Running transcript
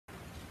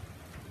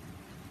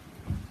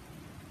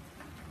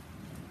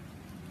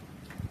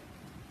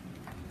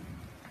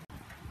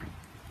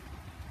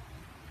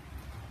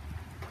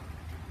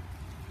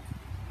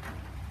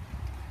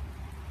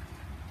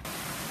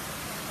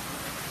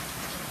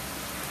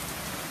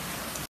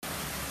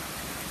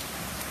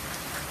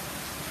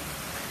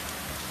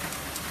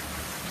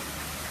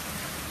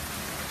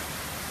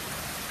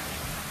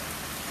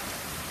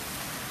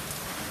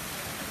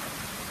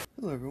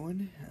Hello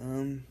everyone,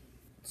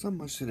 it's not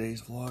much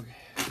today's vlog,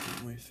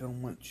 didn't really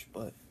film much,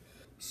 but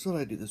still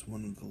I do this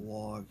one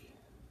vlog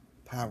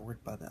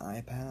powered by the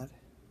iPad.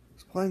 I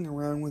was playing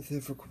around with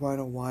it for quite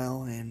a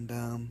while and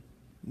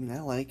I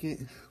like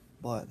it,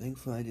 but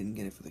thankfully I didn't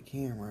get it for the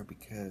camera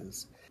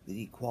because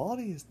the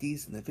quality is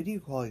decent, the video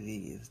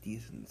quality is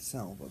decent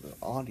itself, but the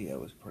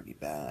audio is pretty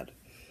bad.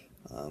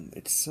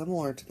 It's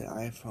similar to the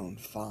iPhone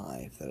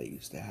 5 that I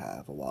used to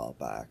have a while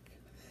back.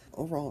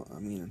 Overall,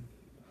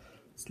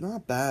 it's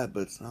not bad,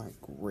 but it's not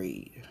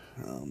great.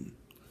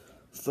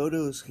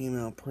 Photos came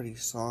out pretty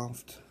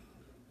soft.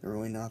 They're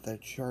really not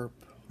that sharp.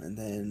 And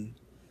then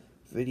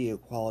video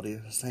quality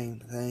is the same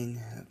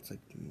thing. It's like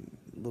a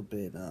little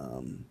bit,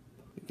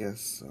 like a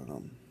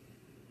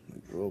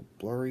little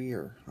blurry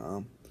or,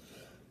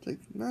 it's like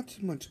not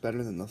too much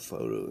better than the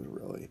photos,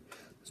 really.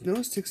 There's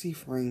no 60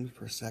 frames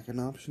per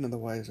second option,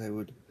 otherwise I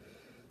would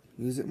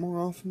use it more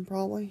often,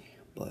 probably.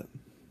 But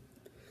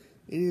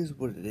it is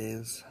what it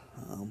is.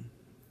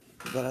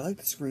 But I like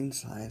the screen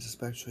size,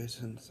 especially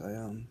since I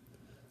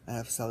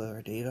have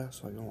cellular data,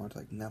 so I can watch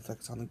like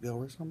Netflix on the go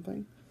or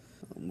something,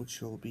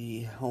 which will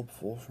be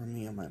helpful for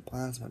me on my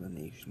plasma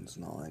donations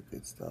and all that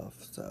good stuff.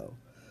 So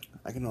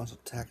I can also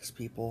text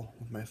people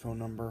with my phone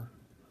number,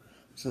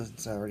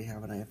 since I already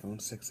have an iPhone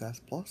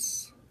 6s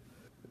Plus.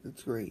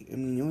 It's great. I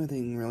mean, the only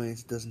thing really is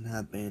it doesn't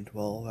have band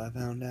 12, I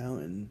found out,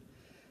 and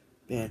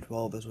band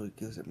 12 is what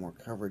gives it more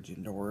coverage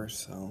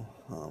indoors, so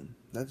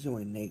that's the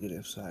only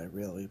negative side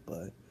really,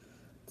 but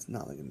it's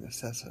not like a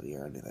necessity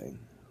or anything.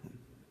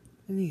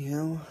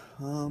 Anyhow,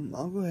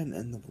 I'll go ahead and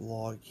end the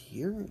vlog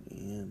here,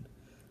 and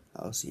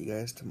I'll see you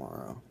guys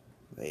tomorrow.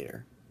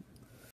 Later.